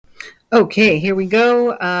Okay, here we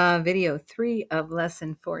go. Video 3 of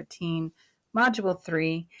lesson 14, module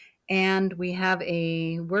 3. And we have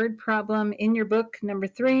a word problem in your book, number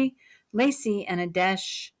 3. Lacey and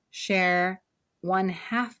Adesh share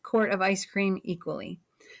 1/2 quart of ice cream equally.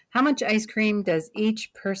 How much ice cream does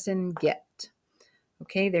each person get?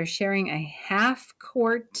 Okay, they're sharing a 1/2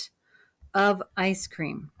 quart of ice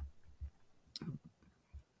cream.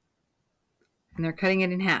 And they're cutting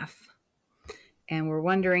it in half. And we're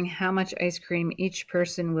wondering how much ice cream each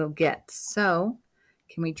person will get. So,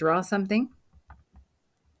 can we draw something?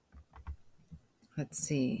 Let's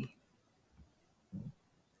see.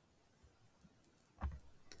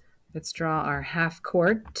 Let's draw our 1/2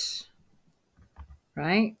 quart,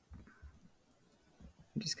 right?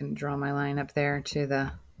 I'm just going to draw my line up there to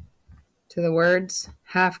the words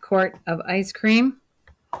 1/2 quart of ice cream.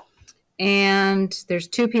 And there's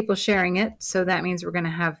 2 people sharing it, so that means we're going to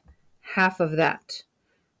have half of that.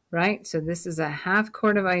 Right? So this is a 1/2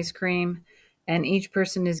 quart of ice cream, and each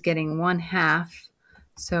person is getting 1/2.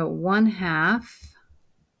 So 1/2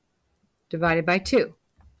 divided by 2,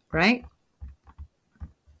 right?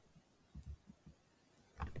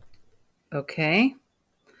 Okay.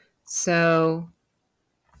 So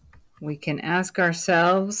we can ask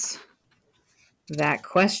ourselves that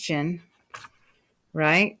question,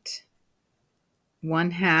 right?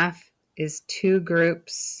 1/2 is 2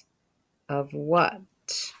 groups of what?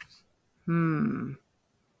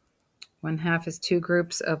 1/2 is 2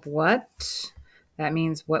 groups of what? That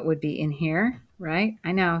means what would be in here, right?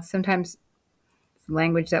 I know, sometimes it's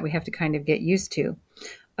language that we have to kind of get used to.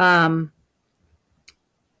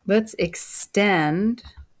 Let's extend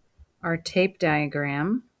our tape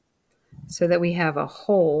diagram so that we have a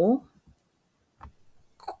whole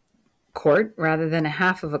quart rather than a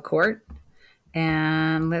 1/2 of a quart.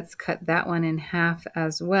 And let's cut that one in half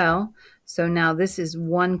as well. So now this is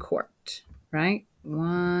 1 quart, right?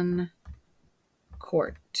 1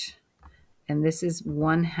 quart. And this is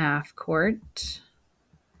 1/2 quart.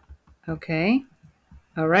 Okay.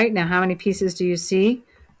 All right. Now how many pieces do you see?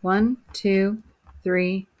 1, 2,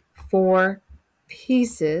 3, 4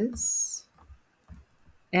 pieces.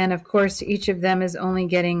 And of course, each of them is only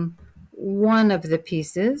getting 1 of the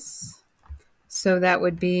pieces. So that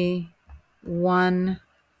would be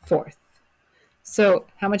 1/4. So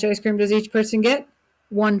how much ice cream does each person get?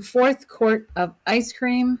 1/4 quart of ice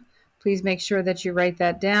cream. Please make sure that you write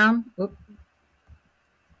that down. Oop.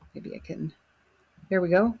 Maybe I can. Here we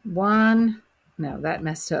go. No, that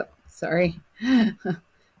messed up. Sorry.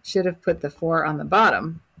 Should have put the 4 on the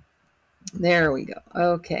bottom. There we go.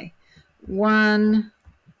 Okay.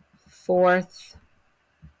 1/4.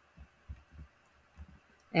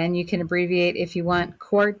 And you can abbreviate if you want.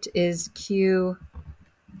 Quart is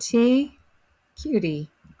QT. Cutie.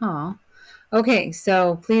 Aw. Okay,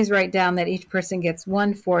 so please write down that each person gets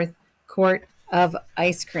 1/4 quart of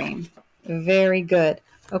ice cream. Very good.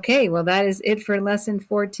 Okay, well, that is it for lesson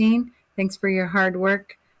 14. Thanks for your hard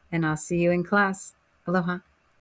work, and I'll see you in class. Aloha.